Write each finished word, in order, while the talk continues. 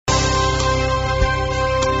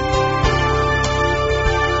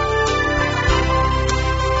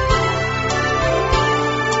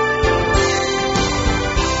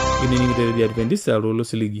Radio Adventista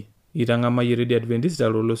lolosiligi. Itangama Radio Adventista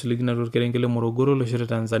lolosiligi na torkerengele Morogoro losho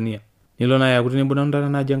Tanzania. Nilo na ya kutini bunanda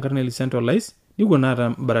na jankarne centralize niko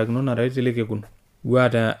nata barakno na raiteleke kun.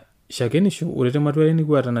 Guata Shakenisho urete matwale ni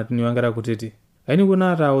guata na tiniwangara kutiti. Aini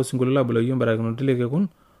kunata osingulula bulo yom barakno teleke kun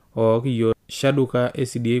o kiyo Shaduka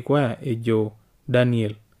SDA kwa ejo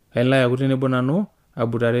Daniel. Aila ya kutini bunano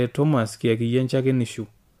abutare Tomas kia kiyen Shakenisho.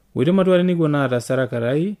 Urete matwale ni kunata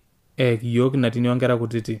sarakarai kiyo na tiniwangara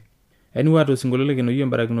kutiti. Aini watu osingulula kino yom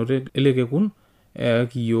barakno teleke kun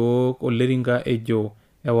kiyo oleringa ejo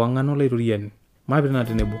ewangano la iruriani. Mapina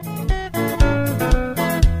tenebo.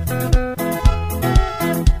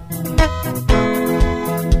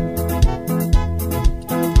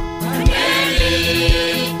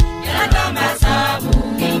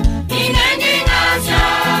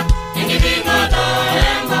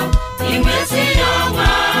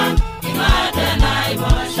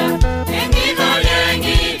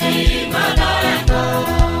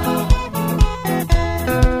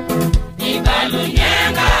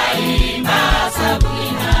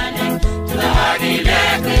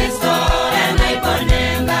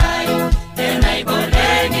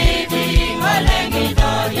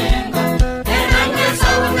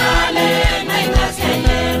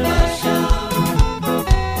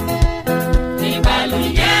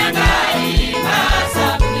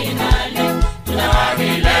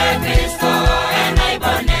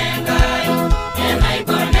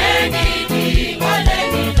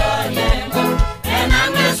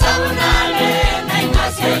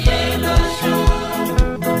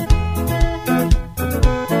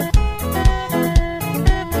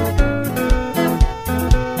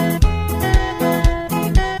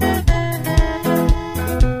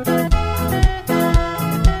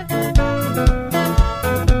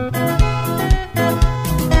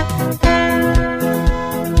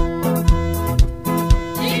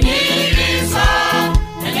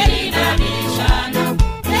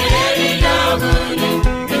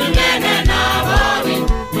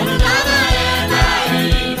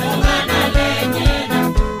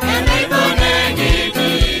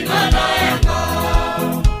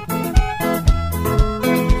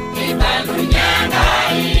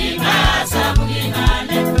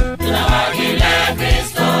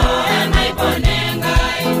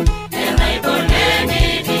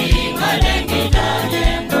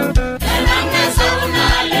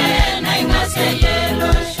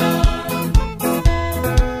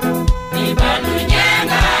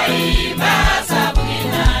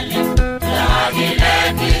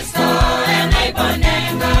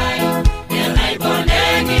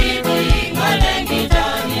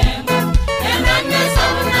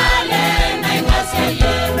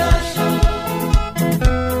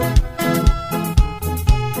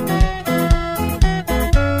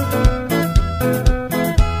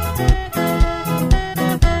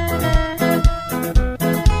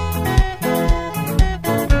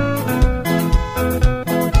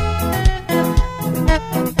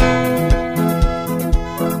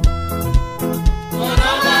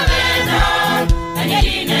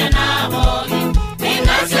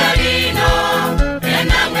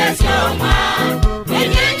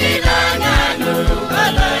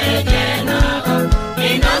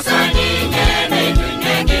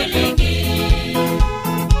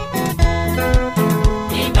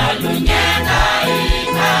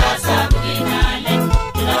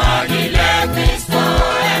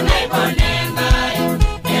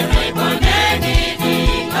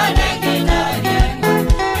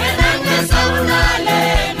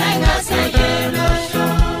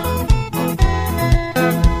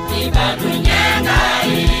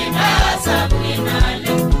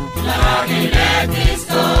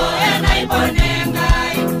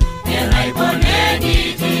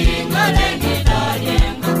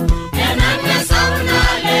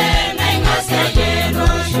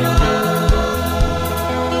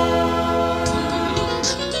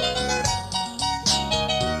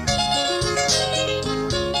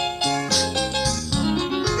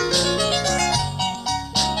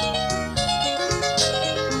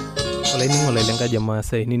 Lenga jamaa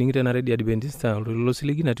sai niningite na Radio Adventista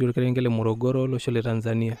lolosiligi na torkerengele Morogoro losho le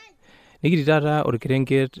Tanzania. Nikititata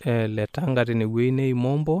orkerenget le Tanga tenewene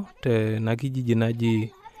Imombo te nakijiji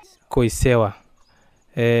naji Koisewa.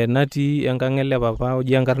 Nati enkangele papa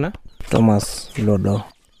ojiankarna Tomas Lodo.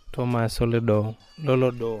 Tomas Lodo.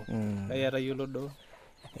 Lolodo. Ayata yolodo.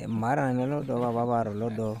 Mara ne Lodo baba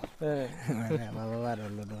Lodo. Baba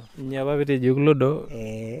Lodo. Nyaba bete joglodo.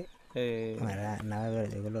 Mara na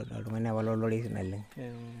Lodo lumene walololi nale.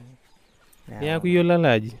 Ya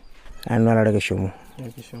kuyolalaji. Anwala reke shomo.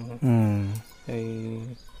 Kishomo.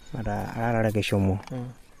 Mara ara reke shomo.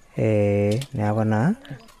 neeku naa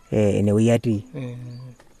inewueji atii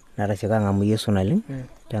natasieka ang'amu Yesu naleng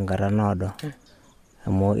tenkata naado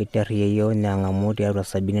amu iterr yeyio neng'amu tiatua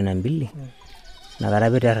 72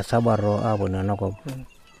 nakata piiterr Sabato aaponu enakop.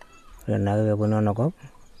 Ore naake peeponu enakop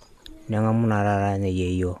neng'amu naa taata ninye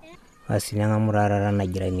yeyio asi neng'amu taa taata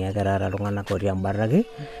majirani ake taata iltung'anak otii embata ake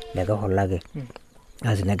lekihula ake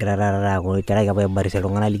asi negira taata aaku eiteraki apa aibatisa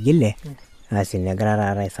iltung'anak lijo ile asi negira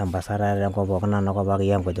taata aisambasa taata tenkop pookin enakop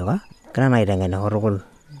akeyie enkujika egira naa aiteng'enisho tukul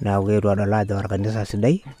neeku keetuo adol ajo kanisa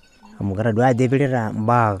sidai amu kitodua ajo ipirita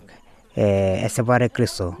imbaa esipata e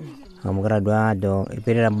Kristo amu kitodua ajo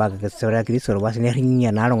ipirita imbaa esipata e Kristo basi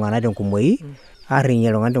nerring'ie naa iltung'anak tenkumoi arring'ie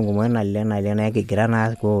iltung'anak tenkumoi naleng neeku kigira naa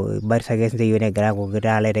aaku ibatisa ake sinche yiook nekigira aaku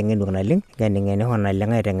kigira alo aiteng'en iyiok naleng kening'enisho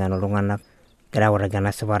naleng aiteng'en iltung'anak kigira autaki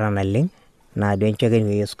ena sipata naleng naaduo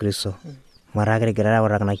enchekeni e Yesu Kristo metaa kigira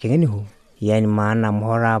autaki ina shekenisho yani maana amu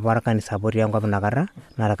hoo taa apa kanisa apa otii enkop inakata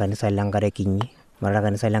naa kanisa lenkare kinyi ore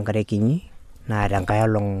kanisa lenkare kinyi naa tenkae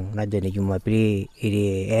olong najo ene Jumapili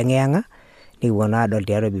eyeng'iyeng'a nikipuo naa adol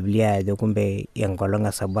tiatua Biblia ajo kumbe enkolong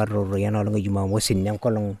e Sabato toi enoolong e Jumamosi ninye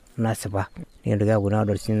enkolong nasipa nikintoki aapuo naa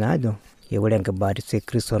adol siinye ajo ore enkibatisa e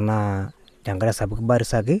Kristo naa tenkare sapuk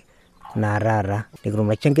kibatisaki naa taata nikitum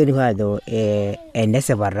aishenkenisho ajo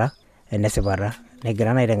enesipata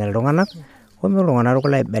negira naa aiteng'en iltung'anak ometu iltung'anak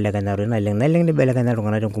tukul aibelekenya toi naleng nibelekenya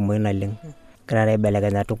iltung'anak tenkumoi naleng egira taata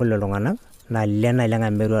aibelekenya tukul iltung'anak naleng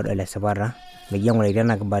amu eetuo adol esipata meji aing'uraki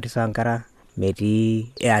ena kibatisa oonkera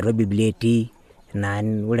metii atua Biblia etii naa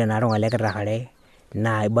ore naa iltung'anak lekitarrare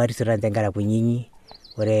naa ibatisita ninche inkera kunyinyi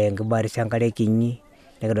ore enkibatisa enkare kinyi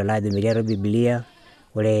nikidol ajo metii atua Biblia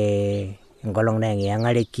ore enkolong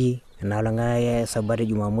nayeng'iyeng'areki enaolong e Sabato e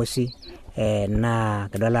Jumamosi naa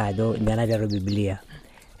kidol ajo ninye natii atua Biblia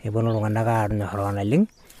neponu iltung'anak aanyorraa naleng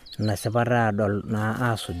ina sipata adol naa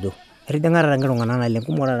aasuju etijing'a taata iltung'anak naleng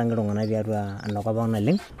kumok taata iltung'anak tiatua enakop ang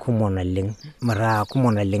naleng kumok naleng metaa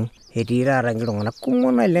kumok naleng etii taata iltung'anak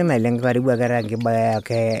kumok naleng karibu ebaya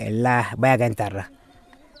ake enchata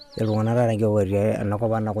iltung'anak taata otii enakop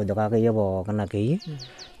ang nakujika akeyie pookin akeyie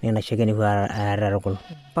naa ina shekenisho eeta tukul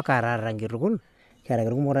mpaka taata nkitukul kiata ake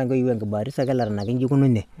irkumok taata oyieu enkibatisa kelelek ake inji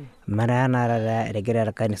ikununye amu etaa naa taata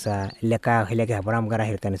etigire kanisa le Abraham keeta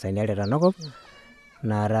irkanisani are tenakop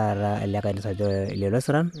naa taata ele kanisa ojo ole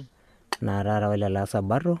Lutheran naa taata ole le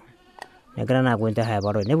Sabato negira naa aaku ninche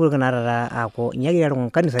hyper nepuoki naa taata aaku inyiaki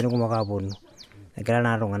inkanisani kumok aaponu egira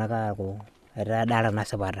naa iltung'anak aaku etaa adaata ena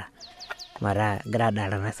sipata metaa egira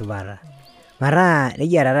adaata ena sipata metaa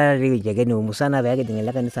nejia taa taata etiu enchekeni musana peekijing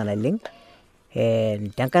ele kanisa naleng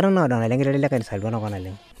tenkata naado naleng eiterua ele kanisa alotu enakop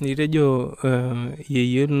naleng. Nitejo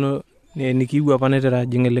yeyio lino enikiiwuo apa naiteru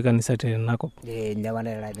ajing ele kanisa tenakop. Ninye apa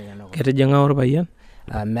naiteru ajing enakop. Ketijing'a orpayian?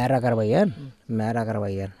 Meeta ake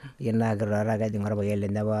orpayian yie naake taata kejing orpayian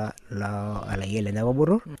lenye apa olayioni lenye apa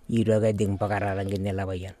botorr itu ake ejing mpaka taata ninye ele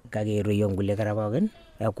payian kake eetuo yiook nkulie kera pookin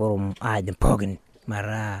ekurum aajing pookin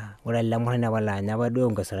metaa ore ele murrani apa laa ninye apa duo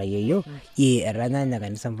oiongozita yeyio etanya ninye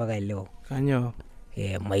kanisa mpaka leo. Kanyoo?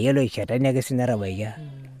 Mayiolo shetani ake sinye etabaikia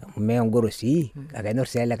amu mee engoro sii kake enyorr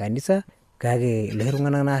sii ele kanisa kake iloshi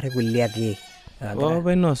tung'anak naarri kulie ake.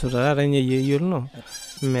 Apa inosuta taata ninye yeyio lino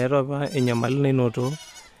meeta apa enyamali nainoto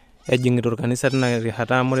ejing'ita orkanisa tina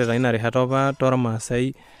rishata amu ore taa ina rishata apa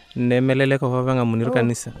tormaasai nemelelek apa eng'amuni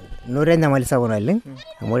orkanisa. Inoto enyamali sapuk naleng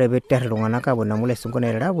amu ore piiterr iltung'anak aaponu amu ilosinko naa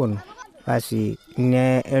eiteruru aaponu basi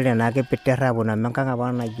ore naake piiterr aaponu amu enkang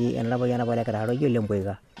apa naji ele payian apa lekitarr oji ole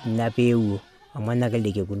Mpoika ninye apa eewuo amu enya ake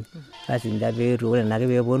elde kekun basi ninche apa eetuo ore naake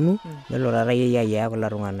peeponu nelo taata yeyio ayiaya kulo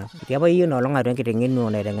tung'anak. Etii apa yeyio inoolong atua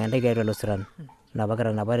enkiteng'enuo naiteng'enitai tiatua Lutheran inapa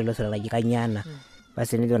kera napa te Lutheran naji kanyioo ena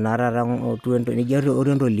basi nejo naa taata nejo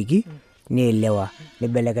ore entoliki nielewa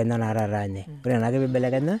nibelekenya naa taata ninye ore naake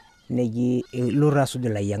piibelekenya neji ilo taa asuj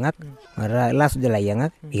ilayiang'ak metaa ilo asuj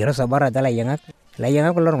ilayiang'ak eyiolo Sabato ajo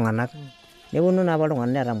ilayiang'ak kulo tung'anak neponu naa apa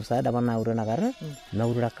iltung'anak neeta musaada apa naautua inakata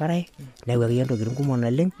nautua enkare neyau akeyie ntokitin kumok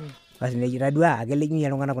naleng basi neji tadua akelekinye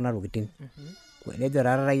iltung'anak kuna tokitin nejo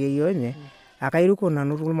taa taata yeyio nye akairuko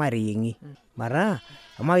nanu tukul maateyieng'i metaa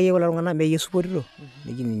amaa akeyie kulo tung'anak mee iyie isupotito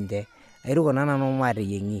neji ninche airuko naa nanu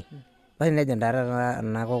maateyieng'i basi nejing taa taata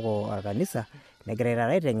ena koko orkanisa negirai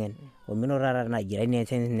taata aiteng'en omenoto taata ina jirani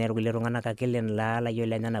sinye irkulie tung'anak ake layiok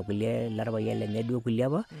lenyenak kulie lorpayian lenye duo kulie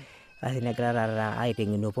apa basi negira taata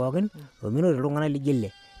aiteng'enu pookin omenoto iltung'anak lijo ile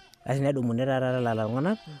basi nedumuni taata lelo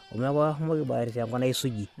tung'anak omeshomoki aibatisa enkop naji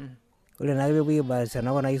Suji ore naake peepuoi aibatisa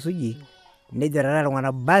enakop naji Suji nejo taata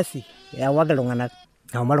iltung'anak basi ewaki iltung'anak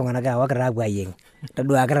eshomo iltung'anak ewaki taa aapuo ayieng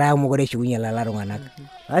todua ake taa mekure eshukunye lelo tung'anak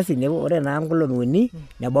basi ore naa nkolong'i uni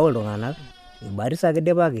nebau iltung'anak ibatisa ake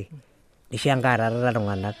idipaki nishangaa taata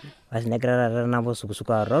iltung'anak basi negira taata nabo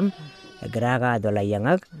sukusuku aton egira ake ajo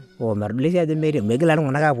ilayiang'ak medoli sii ajo megila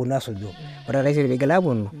iltung'anak aaponu asuju ore taisere piigil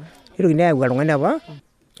aaponu nitokini ayau oltung'ani apa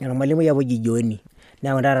ormalimui apa oji Jooni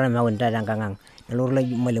neeku taata meyauni taata enkang ang nelotu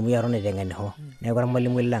ilo malimui aton aiteng'enisho neeku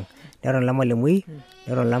ormalimui lang neton ilo malimui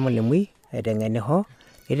aiteng'enisho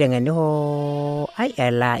ai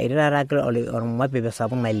etii taata ormapepe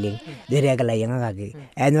sapuk naleng ijo etii ilayiang'ak ake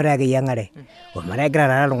eanyut ake eyiang'are ometaa egira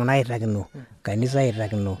taata iltung'anak aitakino kanisa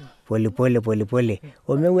aitakino polepole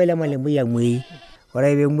omeu ele malimui amuoi ore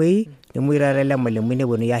ake peemuoi nemuoi taata ele malimui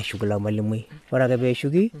neponunui aashuku ilo malimui ore ake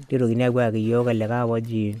peeshuki nitokini aapuo ayaki iyiok olikae apa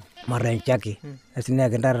oji Maranchaki asi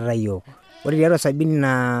neyakini taata iyiok ore tiatua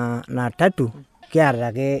 73 kiata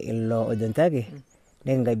ake ilo ojo Nchake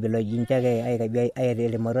nekinkabila oji Nchake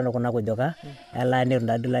airiamatua kuna kujuka elaa netum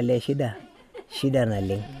taduo ilo lee shida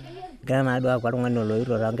naleng egira naaduo aaku oltung'ani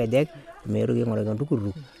oloito toonkejek meetu aing'uraki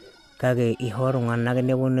entukutuk kake ihoo iltung'anak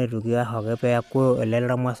neponu aitoki ake peeku ele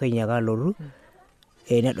ormaasai ake alotu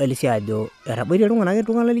nedoli sii ajo etabaitie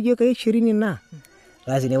iltung'anak lijo ke 20 naa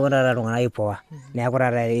basi neponu taata iltung'anak aipoa neeku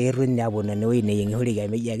taata eetuo ninye aaponu enewueji neyieng'ishoreki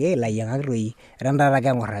amu eji ake ilayiang'ak toi eton taata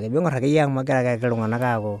keng'orr ake piing'orr akeyie amu egira ake iltung'anak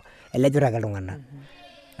aaku elejita ake iltung'anak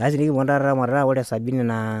basi nikiponu taata metaa ore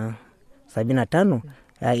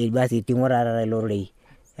 75 basi iting'o taata ilo rorei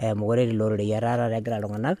mekure etii ilo rorei etaa taata egira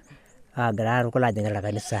iltung'anak agira atukul aajing'ita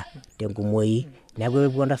kanisa tenkumoi neeku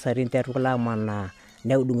epuo ntasati atukul amanaa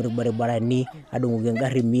nedung'ito irbaribarani adung'oki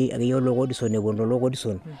engarri akeyie olokodison epuo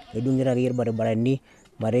olokodison nedung'ito akeyie irbaribarani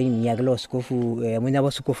maremiaki ilo askofu emunyi apa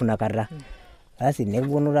askofu inakata basi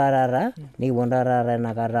nikiponu taata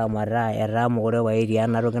inakata ometaa etaa mekure pae etii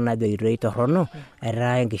ena toki najoitoi torrono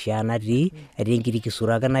etaa enkishaa natii etii enkiti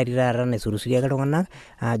kisuro ake natii taata naisurusuri ake iltung'anak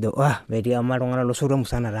aajo metii ama iltung'anak losotua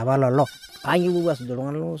musana taapa lolo kainyioo ipuopuo aasuj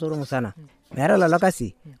iltung'anak losotua musana meeta lolo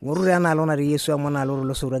kasi ng'oru taa enaalo natii Yesu amu enaalo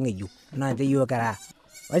tolosotua ng'ejuk naa ninche iyiok kira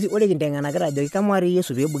basi ore kinteng'enakita ajoki kamaa tii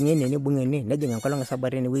Yesu peebung'i ene nejing enkolong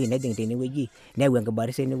esabato enewueji nejing tenewueji neyau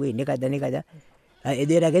enkibatisa enewueji nikaja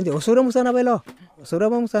ejoito ake ninche osotua musana apa ilo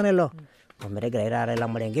ometegirai taata ilo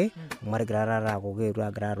marenge amu egira taata aaku keetuo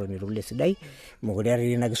agira aatoni torkulie esidai mekure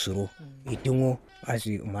etii ina kisuru iting'o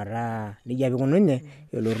basi ometaa nejia apa ikununye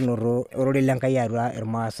elotunoto ororei lenkai atua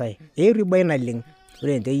irmaasai eetuo ibai naleng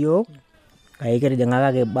ore ninche iyiok kitijing'a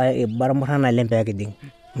kake iba irmurran naleng peekijing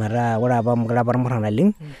metaa ore apa amu kira apa irmurran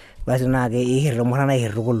naleng basi naa iishirr irmurran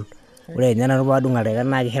aishirr tukul ore ninye nanu paadung olteket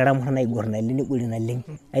naa kishira irmurran aigorr naleng negoli naleng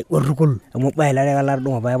aigorr tukul amu iba ele teket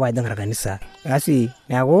latudung'o pae paajing kanisa basi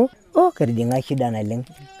neeku kitijing'a shida naleng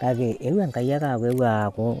kake eewuo Enkai ake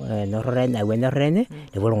aaku enyorrata enye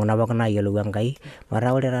nepuo iltung'anak pookin aayiolou Enkai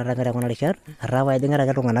metaa ore taata kira kuna rishat etaa pae ejing'ita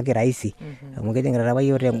ake iltung'anak kiraisi amu kijing'ita apa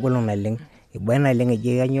iyiok tegolon naleng iba naleng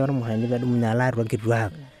eji kanyioo irmurrani peedumunye alo atua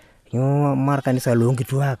nkituak nyoo ama kanisa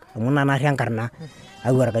loonkituak amu ina naarri enkarna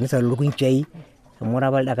au kanisa lorkunchai amu ore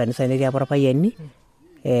apa elde kanisa netii apa irpayiani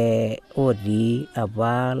otii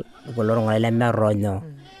apa kulo tung'anak lemerronyo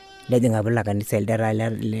nejing apa ilo kanisa elde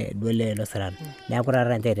duo losiran neeku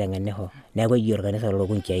taata ninche aiteng'enisho neeku eji orkanisa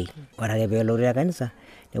lorkunchai ore ake peelotu ilo kanisa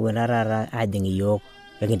nepuo naa taata aajing iyiok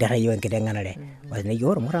pekinterra iyiok enkiteng'enare basi neji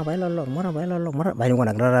irmurran pae lolo basi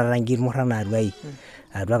nikunakita taata inji irmurran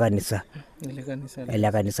atua kanisa ele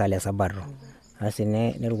kanisa le sabato basi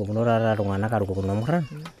nerukokino taata iltung'anak arukokino irmurran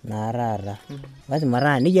naa taata basi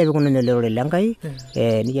metaa nejia apa ikununye ele rorei lenkai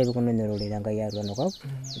nejia apa ikununye ororei lenkai atua enakop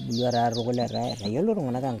ebulua taata tukul etaa etayiolo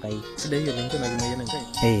iltung'anak Enkai sidai oleng tenakimayian Enkai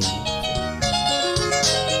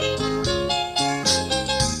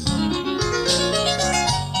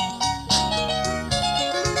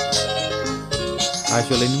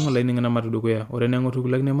ashe olainining'oni matudukuya ore neng'or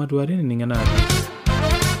irkulie matuare nining'ena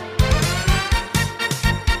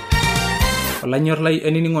Olonyorr lai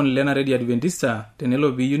ainining'oni lena Radio Adventista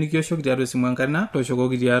tenelo piiyieu nikioshoki tiatua esimu enkarna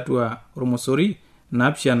tooshokoki tiatua ormosori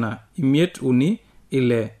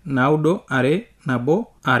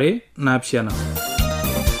 7536921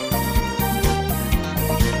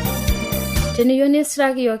 Teniyieu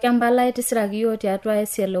nisiraki iyiok empalai tisiraki iyiok tiatua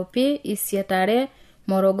SLP 82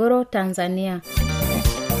 Morogoro, Tanzania.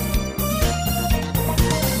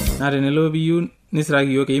 naa tenelo piiyieu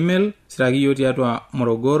nisiraki iyiok email siraki iyiok tiatua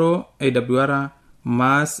morogoro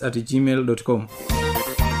awr@gmail.com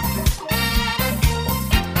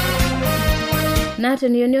naa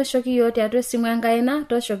teniyieu nioshoki iyiok tiatua esimu enkaina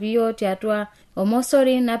tooshoki iyiok tiatua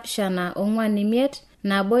ormosori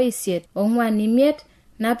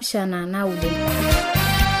 745-48-45-9.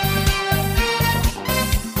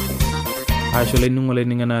 ashe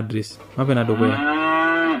olainining'ena address mapena dukuya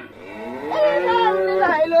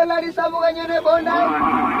Ilo la risabu kanyene bonda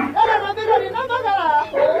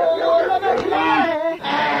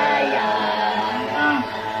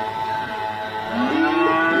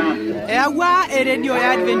Ewa radio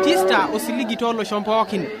ya Adventista osiligi tolo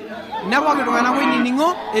shompookin. Nepoki tung'anak oinining'o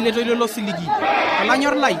eletoilo lo siligi.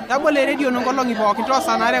 Olanyor lai, tabole radio nongolong'i pookin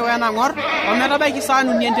toosanare wenang'or ometabaiki saa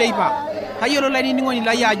uni enteipa. Kayiolo lainining'oni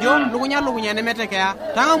lai ajo lukunya nemetekea.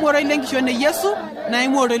 Tang'amuoro ile nkishon e Yesu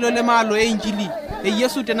naimuoro ilo lemaalo e Injili. E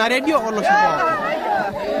Yesu tena radio olosho pookin.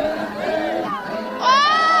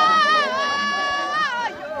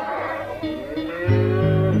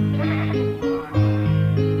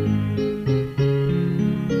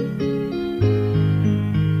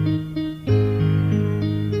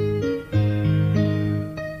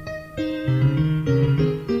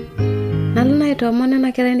 Tomon ena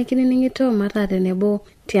kerai nikinining'ito mataa tenebo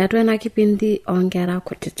tiatua ena kipindi onkera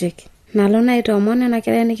kutitik. Nalo naitomon ena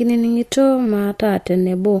kerai nikinining'ito mataa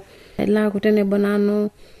tenebo elaaku tenebo nanu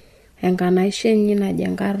enkanaishenyi naji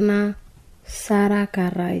enkarna Sara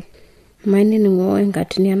Karai. Mainining'o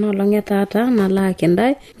Inkatini enolong' etaata nalo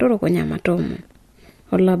akindai torokonya matomo.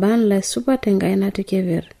 Olaban lai supat enkai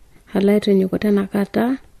natikever. Alo aitonyuko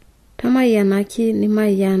tenakata tamayianaki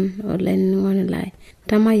nimayian olainining'oni lai.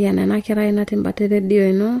 Tamayian ena kerai natimbate redio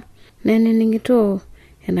ino nenining'ito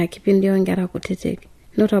ena kipindi onkera kutitik.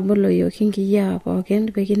 Notabolo yiok kinkiyiaa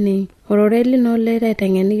pookin pekining orore lino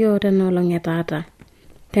laiteng'eni yiok tenolong' etaata.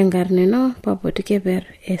 Tenkarna ino Papa Tikeper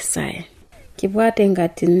Esai. Kipuate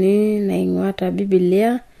Inkatini naing'uata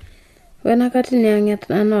Biblia wenakatini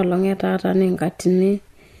enolong' etaata na Inkatini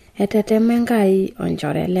etetema Enkai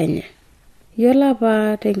onchore lenye. Yiolo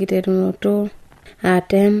apa tenkiterunoto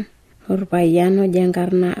atem orpayian oji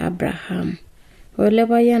enkarna Abraham. Ole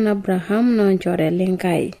payian Abraham na onchore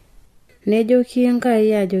lenkai. Nejoki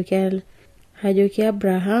Enkai ajoki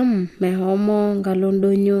Abraham mehomo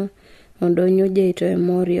nkalondonyo ondonyo jeito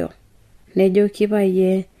emorio. Nejoki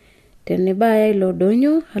paye tenibaya ilo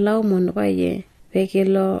donyo alaumon paye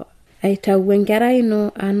pekilo aitau enkerai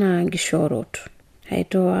ino anaa nkishorot.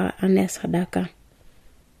 Aitoa ane sadaka.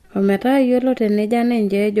 Ometaa yiolo teneja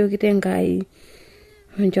nenje ejokite Enkai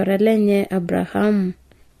onchore lenye Abraham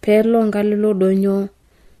pelo nkalilo donyo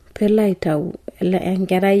pelo aitau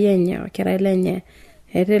enkerai lenye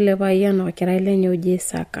etele payian okerai lenye oji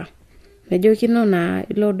Isaka. Nejokino na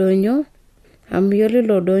ilo donyo amu yiolo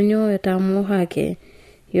ilo donyo etamuhake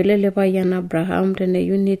yiolo ele payian Abraham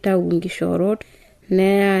teneyieu nitau nkishorot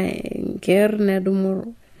neya enker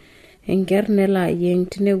nedumu enker nelo ayieng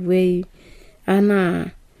tinewuei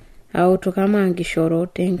anaa autu kama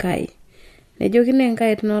nkishorot Enkai. Nejokine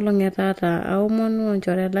Enkai tinolong' etaata aomonu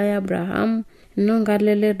onchore lai Abraham ino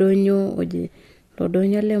nkalele donyo oji lo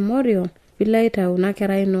donyo le morio pilo aitau na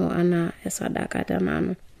kerai ino ana esadaka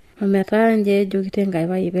tenanu. Ometaa nje ejokite Enkai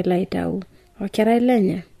paye pilo aitau okerai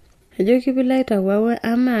lenye. Ejoki pilo aitau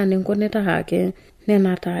ama ninkunita hake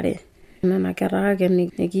nenatare. Nena kera hake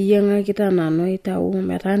nikiyieng'akita nanu aitau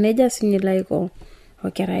metaa neja sinye laiko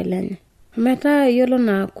okerai lenye. Metaa yiolo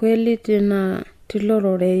na kweli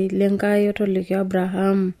tilorore lenkai otoliki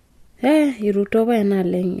Abraham. Iruto pa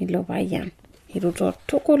enaleng ilo payian. Iruto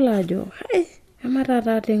tukul ajo,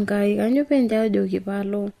 ematata tenkai kanyo penja ajoki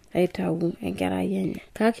palo aitau enkerai enye.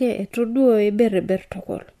 Kake etuduo iber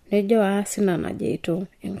tukul. Nejo asina najeito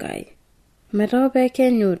Enkai. Metaa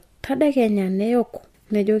pekenyu tadekenya neyok.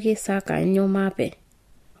 Nejoki Isaka inyo mape.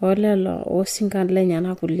 Olelo osinkan lenye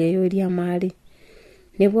nakulie yoria mari.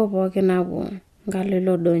 Nepuo pookin apuo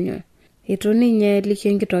nkalilo donyo. Itu ninye eliki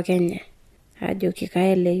enkitok enye. Ajoki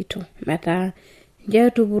kaeleito. Metaa nje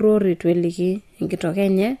tupurori tweliki enkitok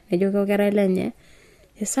enye. Nejoki okerai lenye.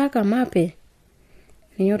 Isaka mape.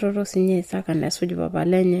 Ninyototo sinye Isaka nesuj papa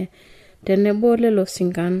lenye. Tenebo lelo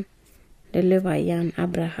sinkan lele payian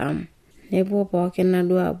Abraham. Nepuo pookin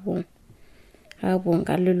aduo apuo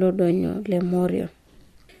nkalilo donyo le morio.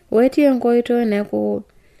 Wetii enkoito neku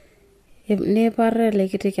niparre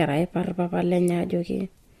lekiti kerai par papa lenye ajoki.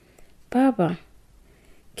 Papa,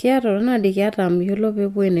 kiata nadi kiata miyiolo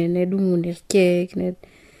pepuo nedung'u irkeek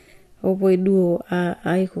opoi duo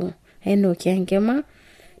aiko ainoki enkima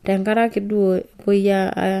tenkaraki duo poi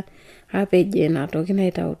apeje na toki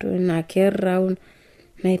naitauto na kerrau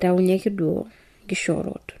naitaunyeki duo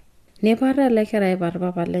nkishorot. Niparre lekerai par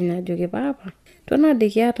papa lenye ajoki papa. Tonadi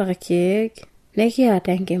kiata irkeek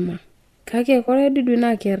nekiata enkima. Kake kore didu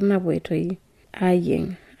na ker napoitoi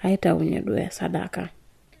ayieng aitaunye duo sadaka.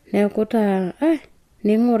 Neekuta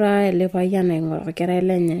ning'ura ele payian aing'or kerai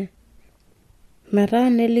lenye. Metaa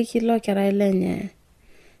neliki lo kerai lenye.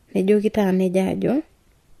 Nejoki taa neja ajo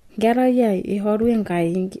nkerai ai ihoru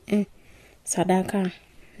Enkai sadaka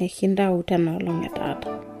nekintau tena olong'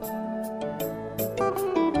 etaata.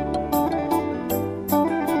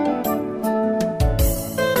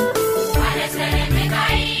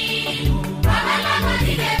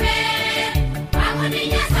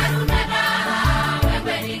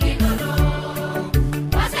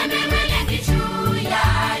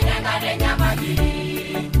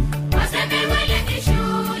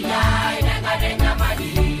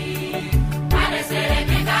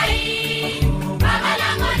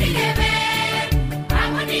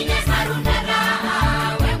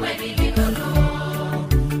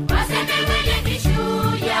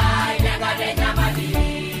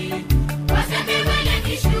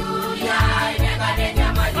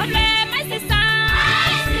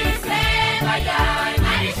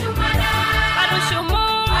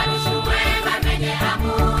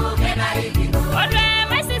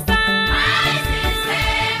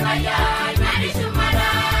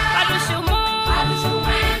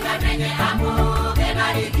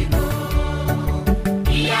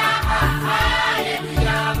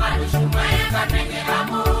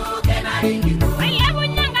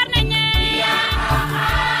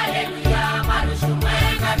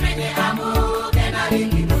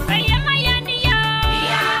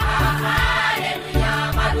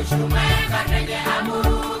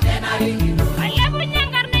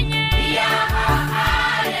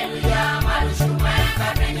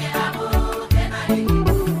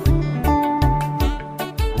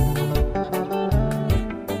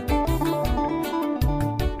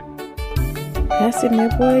 basi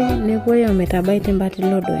nepuoi ometabai timbati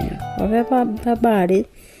lodonyo opepa babari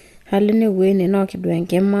hali nepuoi ninoki duo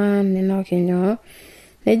enkima ninoki nyoo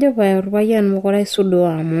nejo payan mukura isudo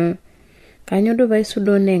amu kanyo duo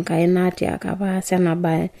paisudo nenkai natiaka paas ena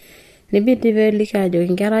bae nibidi peliki ajo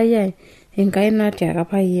nkera yai enkai natiaka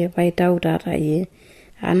paitau taata yie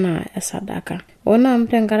ana esadaka ona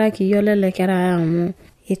mtenkaraki yiolo ele kera amu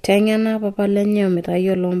itengena papa lenye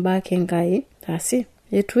ometayiolo mbaa enkai basi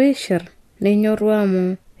etu ishir nenyoru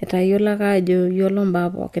amu etayiolo ajo yiolo mbaa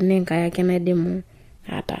pookin enkai ake naidimu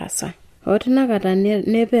ataasa otinakata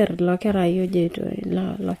neper lokera yojeito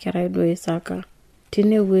lokera duo Isaka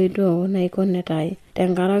tinewuei duo naiko netai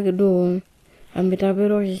tenkaraki duo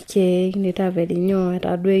amitapero kike nitaperi nyoo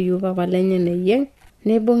etadue yu papa lenye neyieng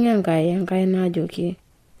nibung'e enkai najoki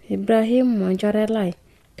Ibrahim onchore lai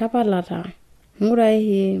tapalata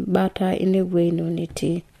ngurai bata inewuei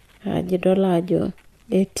noniti ajidola ajo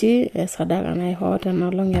eti esadaka naihoo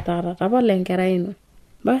tenolong etaata tapala enkerai ino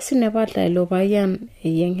basi nepalta ilo payian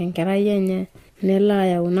eyieng enkerai enye nelo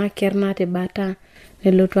ayau naker natibata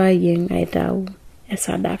nelotu ayieng aitau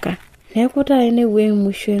esadaka neeku taa enewuei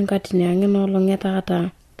musho enkatini ang enolong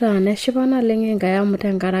etaata taa neshipa naleng Enkai amu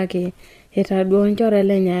tenkaraki etaduo nchore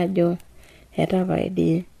lenye ajo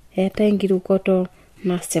etapaidie eta enkirukoto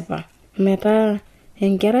nasipa metaa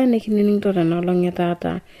enkerai nikinining'ito tenolong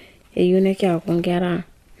etaata eyieu nekiaku nkera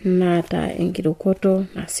naata enkirukoto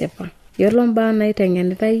nasipa yiolo mbaa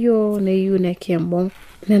naiteng'enita yioo neyieu nekiimbung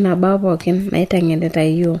nena baa pookin naiteng'enita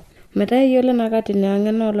yioo metaa yiolo enakatini ang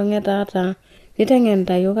enolong etaata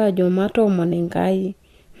niteng'enita yiok ajo matoomon Enkai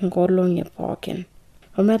nkolong'i pookin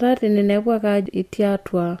ometaa teninepu ake itii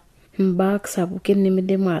atua mbaa sapukin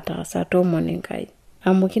nimidimu ataasa toomon Enkai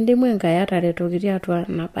amu kindimu Enkai ataretoki tiatua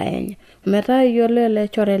nabae enye metaa yiolo ele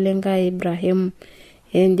chore lenkai Ibrahim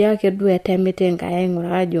enje ake duo etemiti Enkai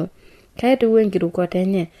aing'uraa ajo kaitiu enkirukoto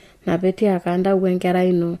enye napetiaka ntau enkerai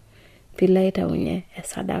ino pilo aitaunye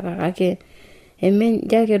esadaka kake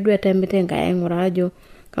emenje ake duo etemiti Enkai aing'uraa ajo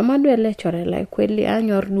kama duo ele chore lai kweli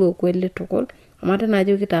anyor duo kweli tukul amu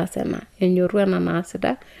tenajo kitaas ena enyoru ena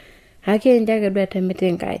naasita ake enje ake duo etemiti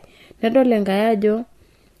Enkai nedol Enkai ajo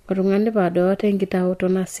oltung'ani pado oota enkitauto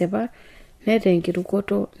nasipa neeta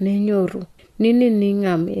enkirukoto nenyoru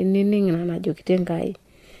nining ina najokiti Enkai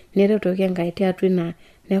neretoki Enkai tiatua ina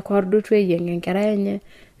nekordutu eyieng enkerai enye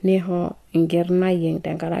niho enker nayieng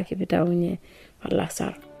tenkaraki pitaunye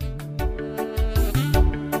olasar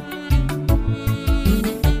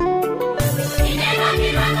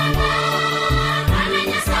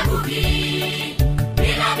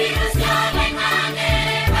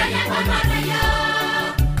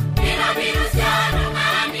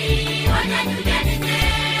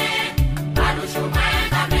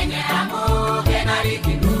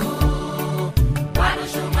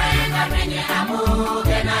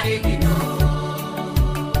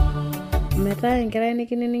metaa enkerai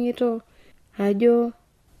nikinining'ito ajo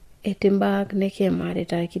etimbak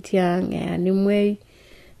nekimarita kitiang nimwei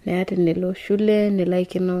neeta nilo shule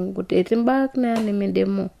nilaikino etimbak na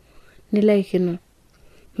nimidimu nilaikino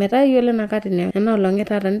metaa yiolo nakatini enolong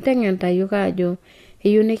etaata niteng'enita yiok ajo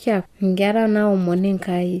eyieu nikiaku nkera naomon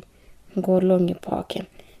Enkai nkolong'i pookin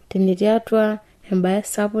tenitii atua embae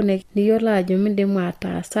sapuk niyiolo ajo midimu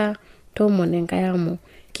ataasa toomon Enkai amu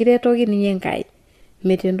kiretoki ninye Enkai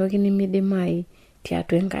metii entoki nimidimai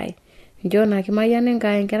tiatua Enkai njo na kimayian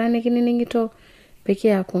Enkai nkera nikinining'ito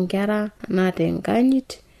pekiaku nkera naata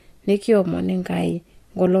enkanyit nikiomon Enkai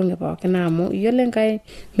nkolong'i pookin amu yiolo Enkai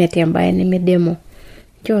metii embae nimidimu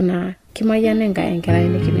njo na kimayian Enkai nkera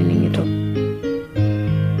nikinining'ito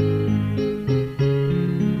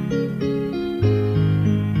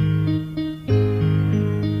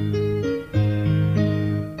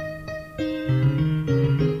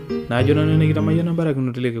najo nanu nikitamayiana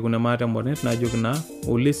mbarakinoto teleke kuna maata mbonet najoki naa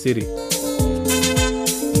ole siri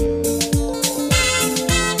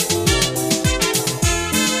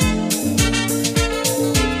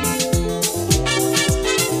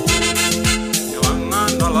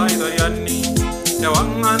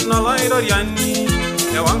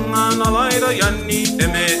Yanni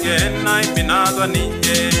temete nai minato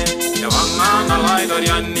ninje Yawangana laido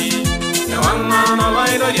yanni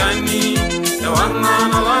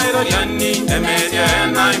Yawangana laido yanni temete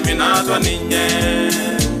nai minato ninje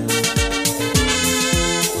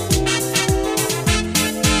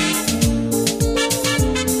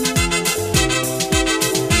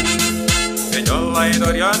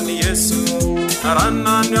Laido yanni Yesu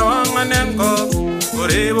Arana nyawanganenko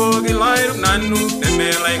Orebo gilairu nanu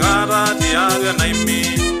temelai gara tiaga naimi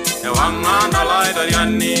Ewangana laida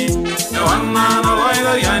yanni Ewangana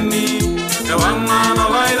laida yanni Ewangana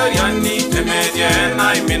laida yanni Temedie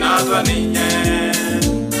na iminatwa ninye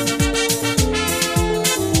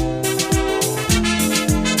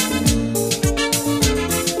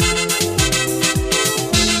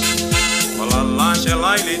Walala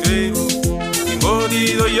shelai lidweru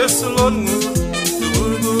Imbodi do yesu longu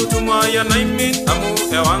Tubugu tumaya naimin Amu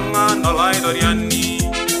ewanga nolai doriani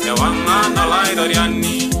Ewanga nolai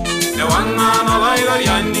doriani Ewanga nolai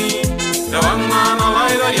doriani Ewanga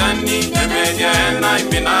nolai doriani Emedia na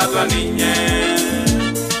iminatwa ninye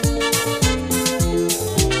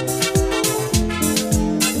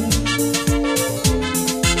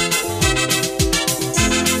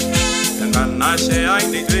Nashe ai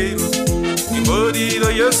negreiro Imbodi do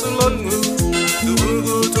yesu longu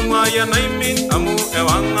Dubugu tumaya naimin Amu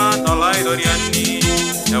ewanga nolai doriani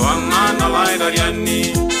Ewanga nolai doriani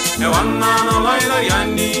Ewanga nolai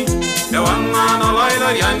doriani Ewanga nolai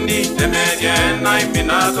doriani Emedia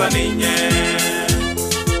naiminatwa ninye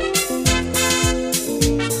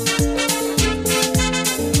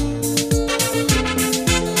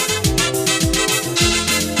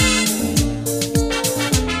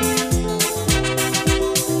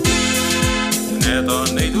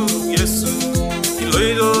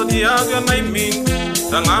Iabrahim naimin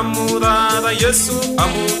Tangamura da Yesu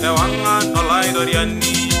Amu ewanga nolai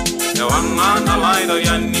doriani Ewanga nolai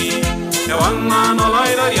doriani Ewanga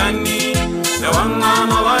nolai doriani Ewanga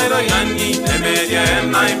nolai doriani Emedia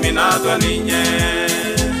naiminatwa ninye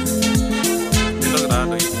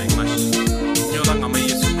Nilogrado itaimash Nyoda ngama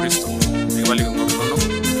Yesu Kristo Nigwali kumokono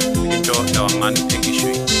Icho ewanga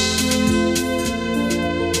nikishui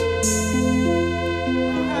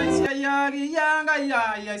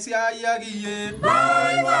Ya sia ya giye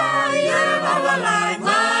mai mai ye baba lai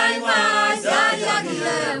mai mai sia ya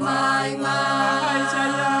giye mai mai sia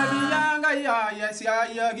ya giya ya sia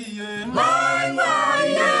ya giye mai mai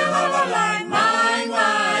ye baba lai mai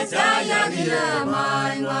mai sia ya giye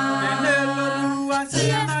mai mai le lo ruwa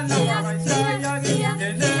sia na lo sia ya giye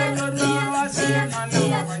le lo ruwa sia na lo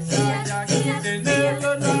sia ya giye